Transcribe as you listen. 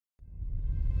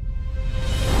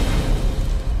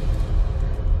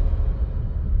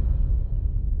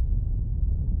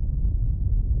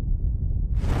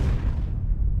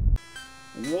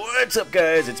What's up,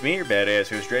 guys? It's me, your badass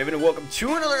host Draven, and welcome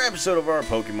to another episode of our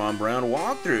Pokemon Brown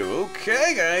walkthrough.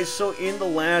 Okay, guys, so in the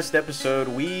last episode,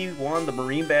 we won the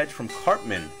Marine Badge from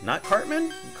Cartman. Not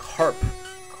Cartman?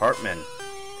 Cartman.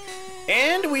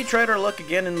 And we tried our luck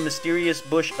again in the mysterious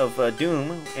bush of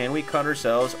Doom, and we caught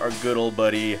ourselves our good old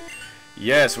buddy.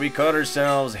 Yes, we caught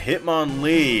ourselves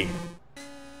Hitmonlee.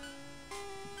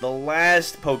 The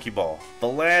last Pokeball. The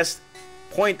last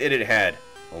point that it had.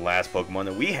 The last Pokemon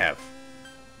that we have.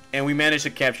 And we managed to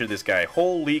capture this guy.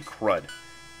 Holy crud.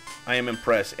 I am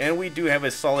impressed. And we do have a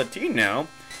solid team now.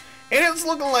 And it's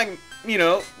looking like, you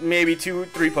know, maybe 2 or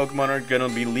 3 Pokemon are going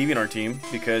to be leaving our team.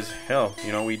 Because, hell,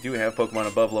 you know, we do have Pokemon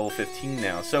above level 15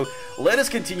 now. So, let us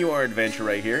continue our adventure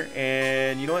right here.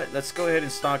 And, you know what? Let's go ahead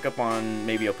and stock up on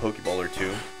maybe a Pokeball or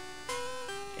 2.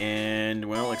 And,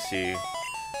 well, let's see.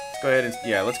 Let's go ahead and,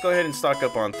 yeah, let's go ahead and stock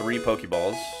up on 3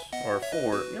 Pokeballs. Or 4.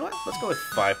 You know what? Let's go with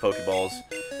 5 Pokeballs.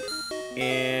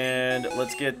 And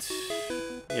let's get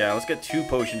 2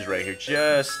 potions right here,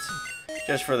 just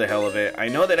for the hell of it. I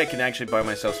know that I can actually buy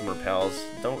myself some repels.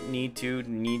 Don't need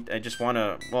to. I just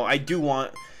wanna. Well, I do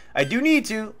need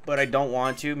to, but I don't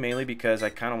want to, mainly because I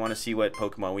kind of want to see what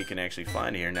Pokemon we can actually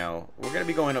find here. Now we're gonna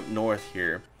be going up north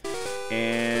here,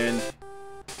 and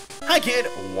hi kid,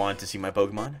 want to see my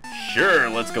Pokemon? Sure,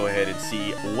 let's go ahead and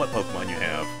see what Pokemon you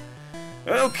have.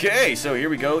 Okay, so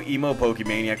here we go. Emo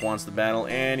Pokemaniac wants to battle,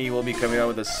 and he will be coming out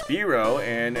with a Spearow,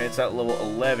 and it's at level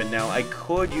 11. Now, I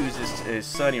could use this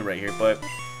Sunny right here, but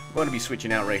I'm going to be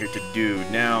switching out right here to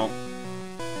Dude. Now,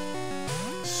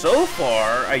 so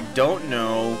far, I don't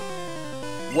know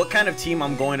what kind of team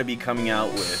I'm going to be coming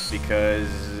out with, because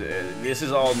this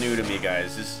is all new to me,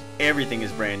 guys. Everything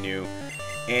is brand new,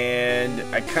 and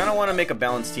I kind of want to make a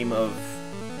balanced team of...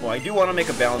 Well, I do want to make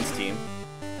a balanced team.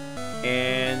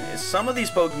 And some of these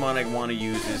Pokemon I want to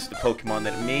use is the Pokemon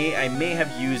that I may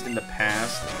have used in the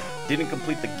past, didn't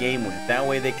complete the game with. That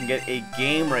way they can get a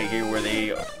game right here where they,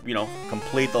 you know,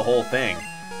 complete the whole thing.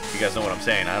 If you guys know what I'm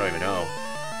saying, I don't even know.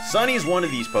 Sunny's one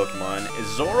of these Pokemon.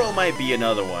 Zoro might be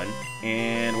another one.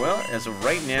 And, well, as of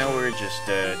right now, we're just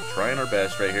trying our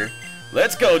best right here.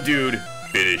 Let's go, dude!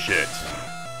 Finish it!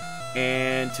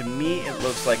 And to me, it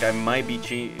looks like I might be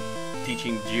teaching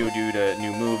Geodude a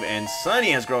new move, and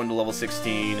Sunny has grown to level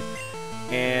 16.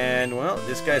 And, well,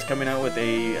 this guy's coming out with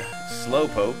a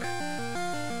Slowpoke.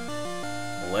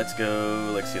 Let's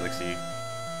go, let's see.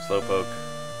 Slowpoke.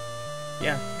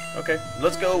 Yeah, okay.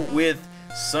 Let's go with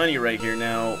Sunny right here.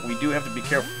 Now, we do have to be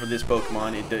careful for this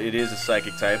Pokemon. It is a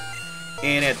Psychic type.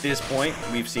 And at this point,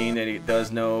 we've seen that it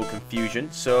does no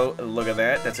Confusion. So, look at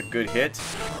that. That's a good hit.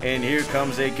 And here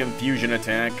comes a Confusion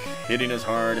attack, hitting us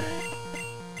hard.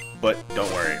 But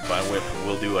don't worry, my whip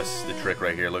will do us the trick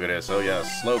right here. Look at this. Oh yeah,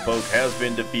 Slowpoke has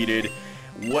been defeated.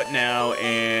 What now?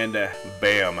 And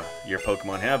bam, your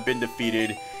Pokemon have been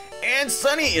defeated. And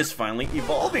Sunny is finally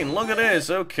evolving. Look at this.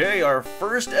 Okay, our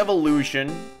first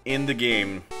evolution in the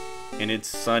game. And it's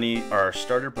Sunny, our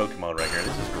starter Pokemon right here.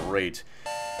 This is great.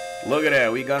 Look at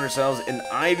that. We got ourselves an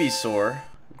Ivysaur.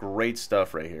 Great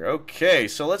stuff right here. Okay,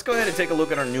 so let's go ahead and take a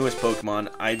look at our newest Pokemon,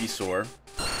 Ivysaur.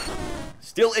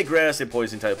 Still a grass and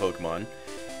poison type Pokemon.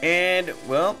 And,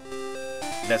 well,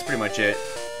 that's pretty much it.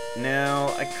 Now,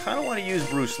 I kind of want to use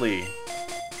Bruce Lee.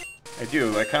 I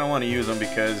do. I kind of want to use him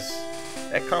because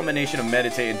that combination of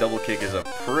Meditate and Double Kick is a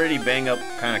pretty bang-up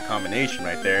kind of combination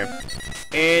right there.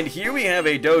 And here we have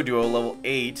a Doduo, level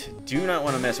 8. Do not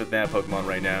want to mess with that Pokemon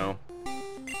right now.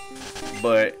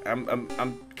 But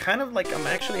I'm kind of like, I'm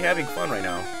actually having fun right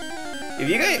now. If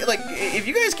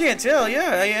you guys can't tell,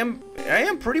 yeah, I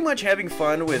am pretty much having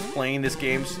fun with playing this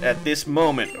game at this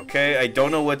moment, okay? I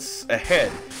don't know what's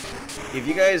ahead. If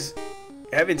you guys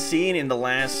haven't seen in the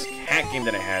last hack game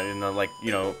that I had in the, like,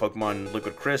 you know, Pokemon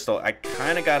Liquid Crystal, I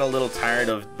kind of got a little tired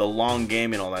of the long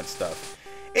game and all that stuff.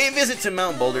 A visit to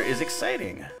Mount Boulder is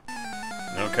exciting.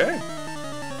 Okay.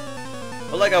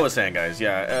 But like I was saying, guys,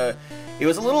 yeah, it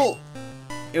was a little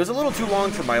too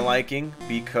long for my liking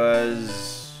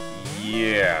because...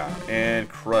 Yeah, and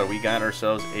crud, we got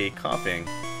ourselves a Coughing.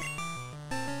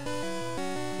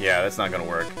 Yeah, that's not gonna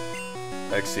work.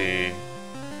 Let's see.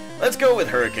 Let's go with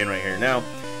Hurricane right here. Now,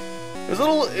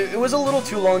 it was a little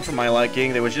too long for my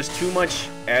liking. There was just too much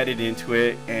added into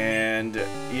it, and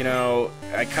you know,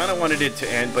 I kind of wanted it to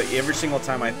end, but every single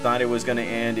time I thought it was gonna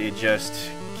end, it just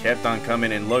kept on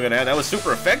coming. And look at that, that was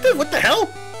super effective. What the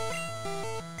hell?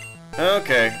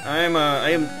 Okay, I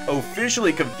am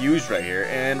officially confused right here,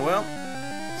 and well,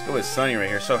 let's go with Sunny right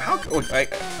here. So how? Okay,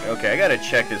 I gotta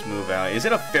check this move out. Is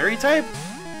it a Fairy type?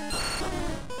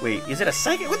 Wait, is it a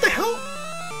Psychic? What the hell?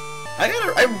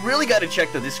 I really gotta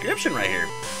check the description right here.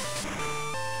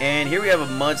 And here we have a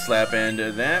Mud Slap, and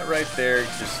that right there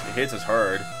just hits us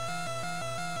hard.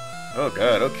 Oh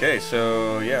god, okay,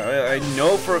 so yeah, I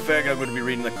know for a fact I'm going to be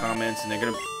reading the comments,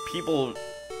 and people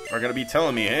are going to be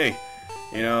telling me, hey,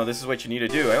 you know, this is what you need to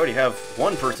do. I already have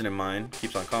one person in mind,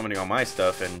 keeps on commenting on my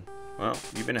stuff, and, well,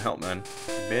 you've been a help, man.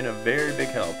 You've been a very big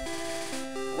help.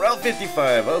 Route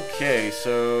 55, okay,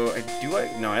 so,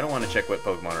 no, I don't want to check what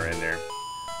Pokemon are in there.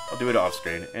 I'll do it off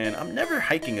screen, and I'm never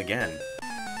hiking again.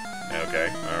 Okay,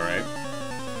 alright.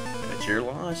 That's your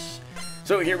loss.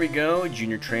 So here we go,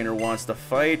 Junior Trainer wants to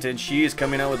fight, and she is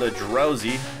coming out with a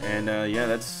Drowsy, and yeah,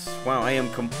 that's, wow, I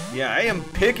am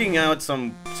picking out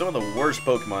some of the worst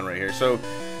Pokemon right here. So,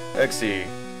 let's see.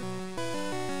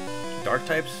 Dark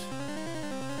types?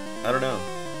 I don't know.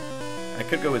 I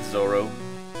could go with Zoro.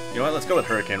 You know what, let's go with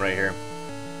Hurricane right here.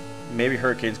 Maybe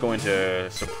Hurricane's going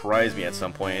to surprise me at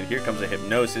some point, and here comes a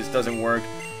Hypnosis, doesn't work.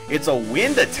 It's a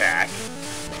Wind attack?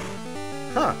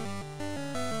 Huh.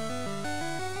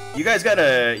 You guys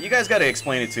gotta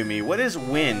explain it to me. What is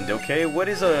wind, okay?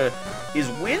 Is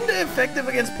wind effective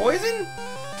against poison?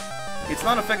 It's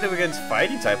not effective against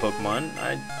fighting type Pokemon.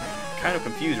 I'm kind of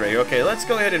confused right here. Okay, let's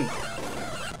go ahead and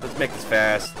let's make this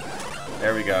fast.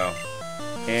 There we go.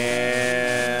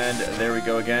 And there we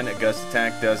go again. A Gust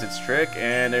attack does its trick,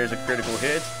 and there's a critical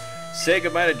hit. Say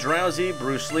goodbye to Drowsy,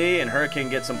 Bruce Lee, and Hurricane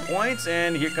get some points,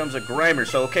 and here comes a Grimer.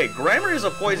 So, okay, Grimer is a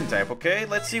poison type, okay?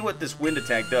 Let's see what this wind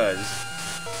attack does.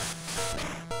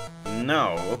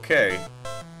 No, okay.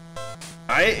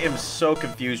 I am so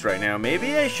confused right now.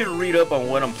 Maybe I should read up on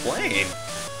what I'm playing.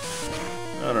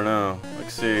 I don't know.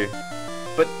 Let's see.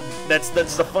 But that's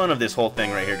the fun of this whole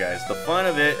thing right here, guys. The fun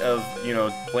of it, you know,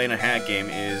 playing a hack game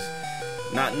is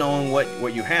not knowing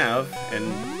what you have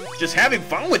and just having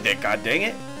fun with it, god dang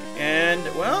it. And,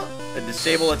 well, a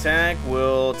Disable attack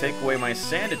will take away my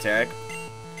Sand attack.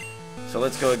 So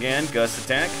let's go again. Gust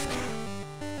attack.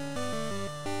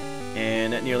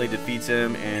 And that nearly defeats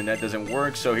him, and that doesn't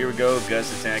work. So here we go.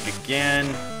 Gust attack again.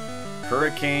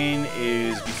 Hurricane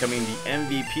is becoming the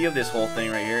MVP of this whole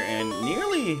thing right here, and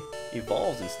nearly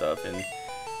evolves and stuff. And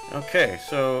okay,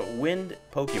 so Wind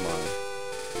Pokemon.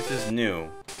 This is new.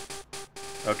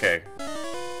 Okay.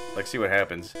 Let's see what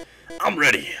happens. I'm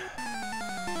ready.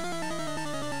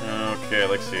 Okay,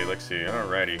 let's see.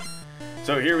 Alrighty.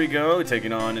 So here we go,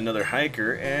 taking on another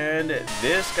hiker, and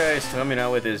this guy's coming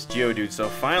out with his Geodude. So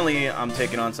finally, I'm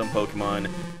taking on some Pokemon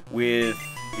with,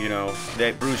 you know,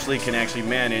 that Bruce Lee can actually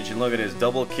manage. And look at his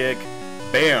double kick,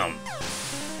 bam.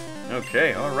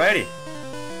 Okay, alrighty.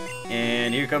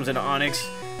 And here comes an Onix,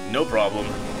 no problem.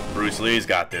 Bruce Lee's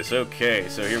got this. Okay,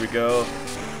 so here we go.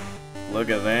 Look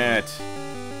at that.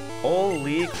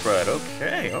 Holy crud.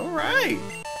 Okay, alright.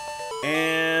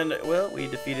 And, well, we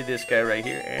defeated this guy right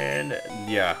here, and,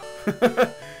 yeah.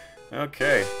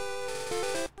 Okay.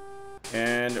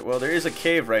 And, well, there is a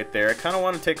cave right there. I kind of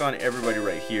want to take on everybody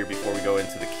right here before we go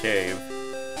into the cave.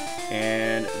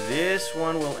 And this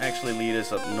one will actually lead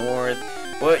us up north.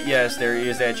 But, yes, there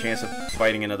is that chance of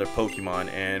fighting another Pokemon,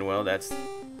 and, well, this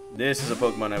is a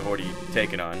Pokemon I've already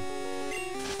taken on.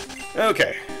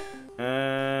 Okay.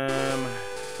 Yeah,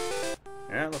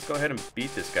 let's go ahead and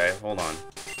beat this guy. Hold on.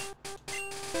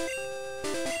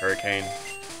 Hurricane.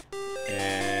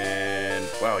 And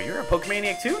wow, you're a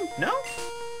Pokemaniac too? No?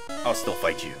 I'll still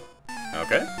fight you.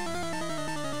 Okay.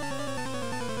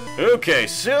 Okay,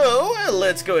 so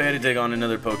let's go ahead and take on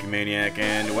another Pokemaniac.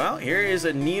 And well, here is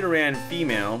a Nidoran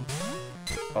female.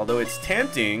 Although it's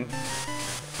tempting.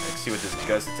 Let's see what this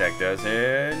Gust attack does.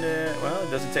 And well,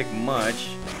 it doesn't take much.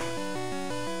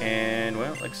 And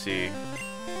well, let's see.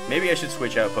 Maybe I should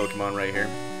switch out Pokemon right here.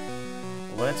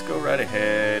 Let's go right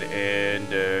ahead and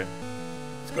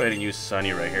let's go ahead and use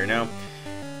Sunny right here. Now,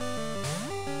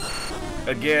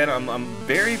 again, I'm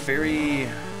very,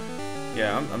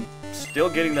 yeah, I'm still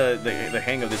getting the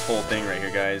hang of this whole thing right here,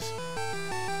 guys.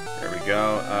 There we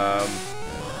go.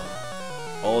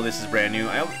 Oh, this is brand new.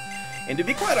 And to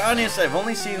be quite honest, I've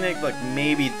only seen like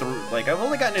maybe I've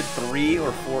only gotten to 3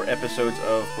 or 4 episodes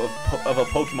of a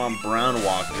Pokemon Brown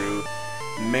walkthrough.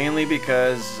 Mainly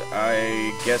because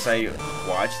I guess I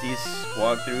watch these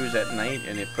walkthroughs at night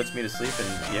and it puts me to sleep,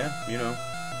 and yeah, you know,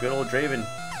 good old Draven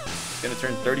is gonna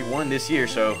turn 31 this year,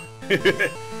 so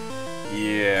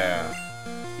yeah,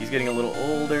 he's getting a little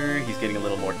older, he's getting a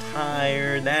little more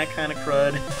tired, that kind of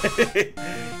crud.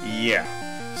 Yeah,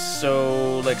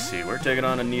 so let's see, we're taking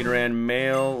on a Nidoran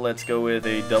male. Let's go with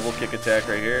a double kick attack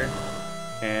right here,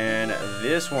 and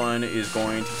this one is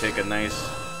going to take a nice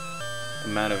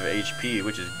amount of HP,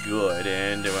 which is good.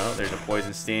 And well, there's a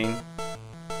Poison Sting,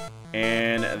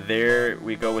 and there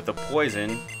we go with the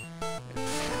poison.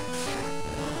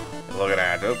 Look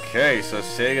at that. Okay, so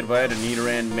say goodbye to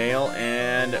Nidoran male,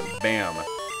 and bam.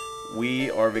 We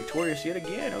are victorious yet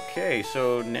again. Okay,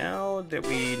 so now that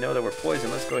we know that we're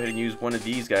poisoned, let's go ahead and use one of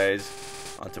these guys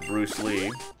onto Bruce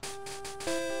Lee.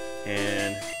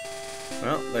 And,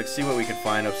 well, let's see what we can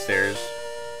find upstairs.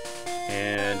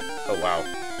 And, oh wow.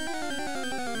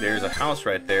 There's a house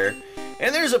right there.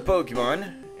 And there's a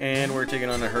Pokemon. And we're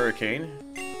taking on a Hurricane.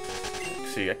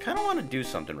 Let's see, I kind of want to do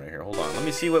something right here. Hold on, let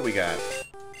me see what we got.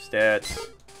 Stats.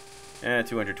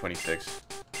 226.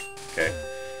 Okay.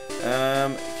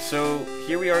 So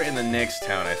here we are in the next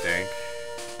town, I think.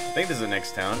 I think this is the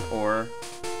next town, or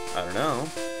I don't know.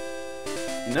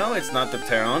 No, it's not the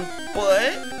town,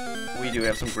 but we do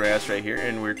have some grass right here,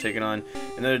 and we're taking on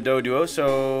another Doduo,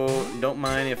 so don't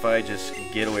mind if I just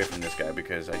get away from this guy,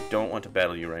 because I don't want to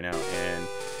battle you right now. And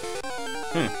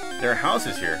there are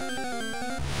houses here,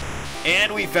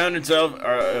 and we found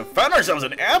ourselves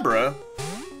an Abra.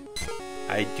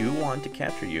 I do want to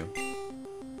capture you.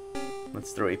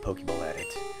 Let's throw a Pokeball at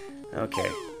it. Okay.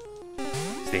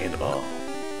 Stay in the ball.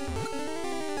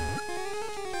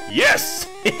 Yes!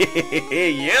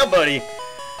 Yeah, buddy!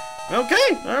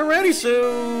 Okay, alrighty,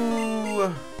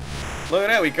 so... Look at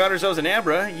that, we caught ourselves an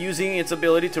Abra. Using its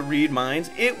ability to read minds,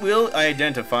 it will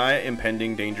identify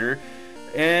impending danger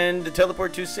and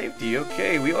teleport to safety.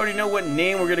 Okay, we already know what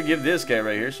name we're going to give this guy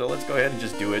right here, so let's go ahead and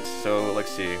just do it. So,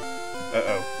 let's see.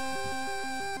 Uh-oh.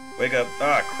 Wake up.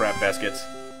 Ah, crap baskets.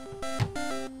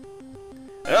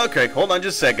 Okay, hold on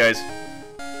just a sec, guys.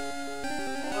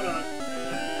 Hold on.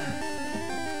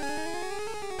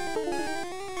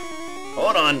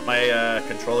 Hold on, my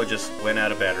controller just went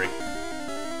out of battery.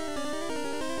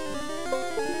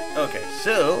 Okay,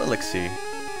 so, let's see.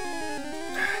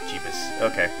 Jeebus.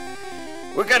 Okay.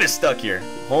 We're kind of stuck here.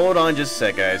 Hold on just a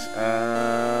sec, guys.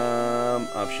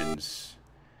 Options.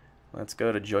 Let's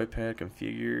go to joypad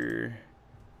configure.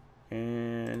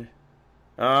 And...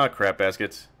 ah, crap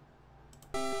baskets.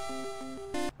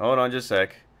 Hold on just a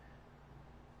sec.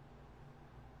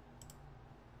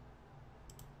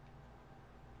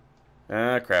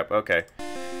 Ah, crap. Okay.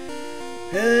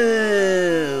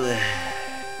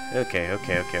 Okay.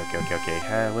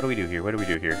 What do we do here?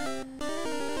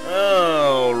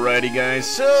 Alrighty, guys.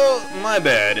 So, my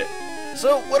bad.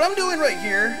 So, what I'm doing right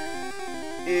here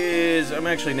is I'm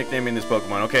actually nicknaming this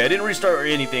Pokemon. Okay, I didn't restart or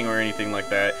anything like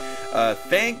that.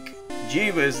 Thank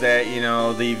Jeebus that, you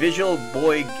know, the Visual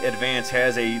Boy Advance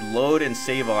has a load and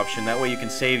save option. That way you can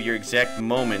save your exact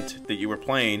moment that you were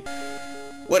playing.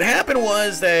 What happened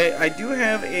was that I do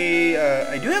have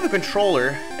a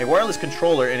controller, a wireless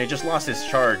controller, and it just lost its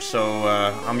charge. So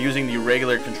I'm using the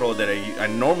regular controller that I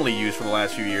normally use for the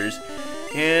last few years.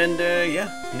 And yeah,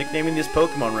 nicknaming this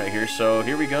Pokemon right here. So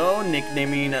here we go,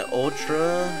 nicknaming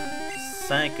Ultra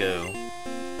Scykoh.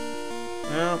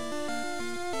 Well,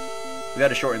 we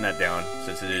gotta shorten that down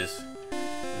since it is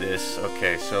this.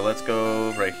 Okay, so let's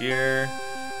go right here.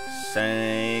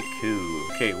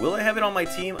 Scykoh. Okay, will I have it on my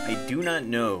team? I do not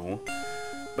know.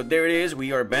 But there it is,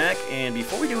 we are back. And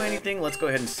before we do anything, let's go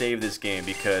ahead and save this game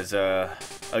because,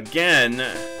 again,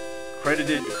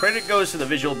 credit goes to the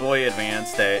Visual Boy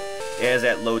Advance that has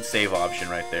that load save option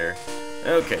right there.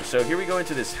 Okay, so here we go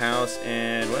into this house,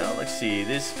 and, well, let's see.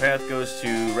 This path goes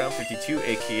to Route 52,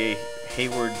 aka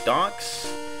Hayward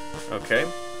Docks. Okay,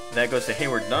 that goes to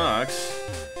Hayward Docks.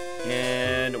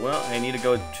 And, well, I need to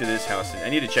go to this house. I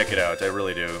need to check it out. I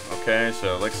really do. Okay,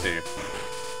 so let's see.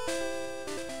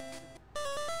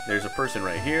 There's a person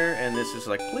right here, and this is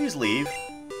like, please leave.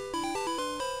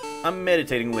 I'm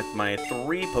meditating with my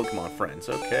 3 Pokemon friends.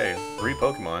 Okay, 3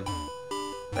 Pokemon.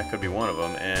 That could be one of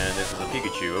them. And this is a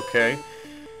Pikachu. Okay.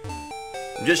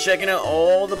 I'm just checking out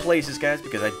all the places, guys,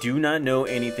 because I do not know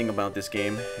anything about this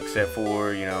game, except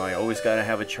for, you know, I always gotta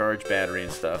have a charged battery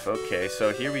and stuff. Okay,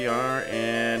 so here we are,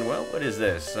 and, well, what is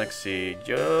this? Let's see,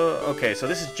 Joe. Okay, so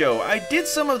this is Joe. I did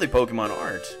some of the Pokemon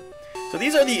art. So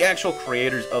these are the actual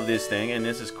creators of this thing, and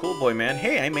this is Cool Boy Man.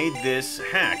 Hey, I made this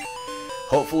hack.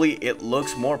 Hopefully it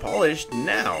looks more polished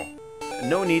now.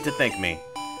 No need to thank me.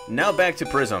 Now back to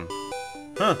Prism.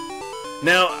 Huh.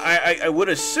 Now, I would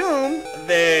assume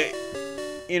that,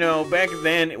 you know, back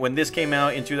then, when this came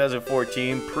out in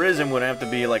 2014, Prism would have to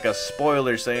be like a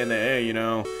spoiler saying that, hey, you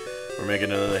know, we're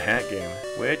making another hack game.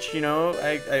 Which, you know,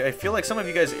 I feel like some of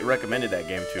you guys recommended that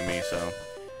game to me, so.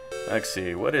 Let's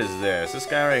see, what is this? This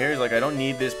guy right here is like, I don't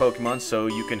need this Pokemon, so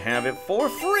you can have it for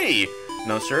free!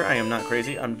 No, sir, I am not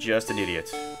crazy, I'm just an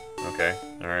idiot. Okay,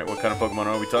 alright, what kind of Pokemon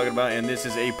are we talking about? And this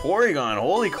is a Porygon,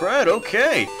 holy crud,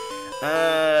 okay!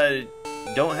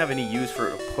 Don't have any use for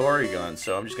a Porygon,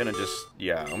 so I'm just gonna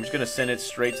I'm just gonna send it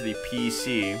straight to the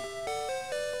PC.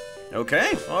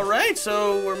 Okay, alright,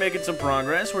 so we're making some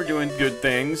progress. We're doing good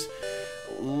things.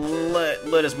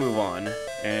 Let us move on.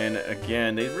 And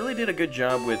again, they really did a good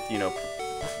job with, you know,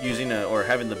 using or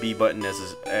having the B button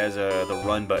as the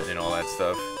run button and all that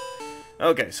stuff.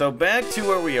 Okay, so back to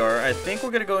where we are. I think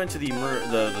we're gonna go into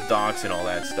the docks and all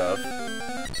that stuff,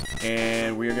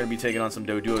 and we are gonna be taking on some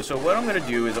Doduo. So what I'm gonna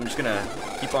do is I'm just gonna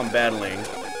keep on battling,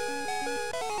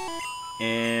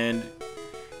 and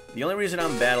the only reason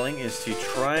I'm battling is to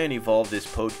try and evolve this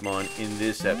Pokemon in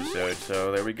this episode.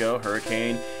 So there we go,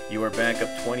 Hurricane. You are back up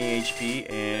 20 HP,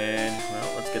 and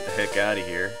well, let's get the heck out of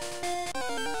here.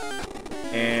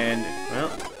 And well,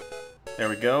 there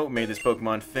we go. Made this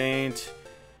Pokemon faint.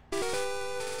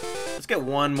 Let's get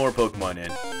one more Pokemon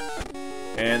in.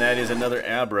 And that is another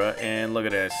Abra, and look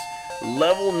at this.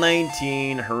 Level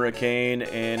 19 Hurricane,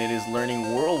 and it is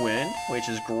learning Whirlwind, which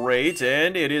is great,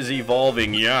 and it is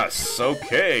evolving, yes,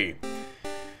 okay.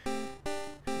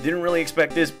 Didn't really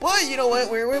expect this, but you know what,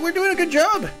 we're doing a good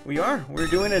job. We're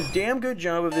doing a damn good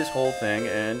job of this whole thing,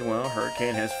 and well,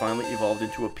 Hurricane has finally evolved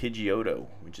into a Pidgeotto,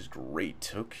 which is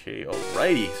great. Okay,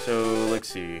 alrighty, so let's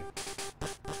see.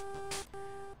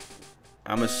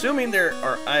 I'm assuming there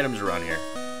are items around here.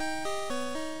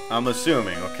 I'm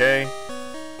assuming, okay?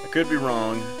 Could be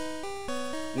wrong.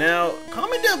 Now,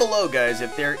 comment down below, guys,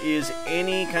 if there is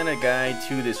any kind of guide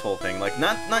to this whole thing. Like,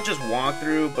 not just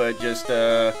walkthrough, but just,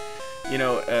 you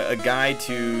know, a guide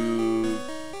to,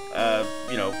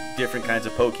 you know, different kinds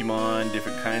of Pokemon,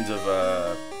 different kinds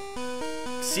of,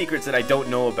 secrets that I don't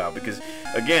know about. Because,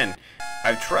 again,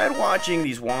 I've tried watching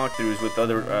these walkthroughs with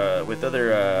other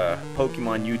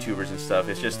Pokemon YouTubers and stuff.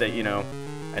 It's just that, you know,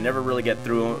 I never really get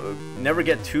through,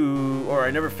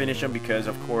 I never finish them because,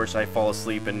 of course, I fall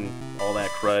asleep and all that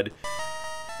crud.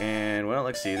 And, well,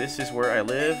 let's see, this is where I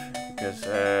live because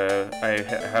I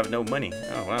have no money.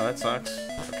 Oh, wow, that sucks.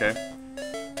 Okay.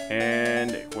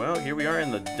 And, well, here we are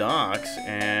in the docks,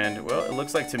 and, well, it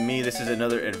looks like to me this is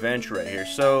another adventure right here.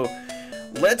 So,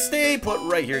 let's stay put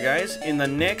right here, guys. In the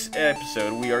next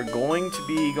episode, we are going to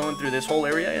be going through this whole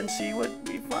area and see what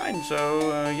we find. So,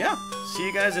 yeah, see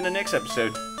you guys in the next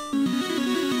episode.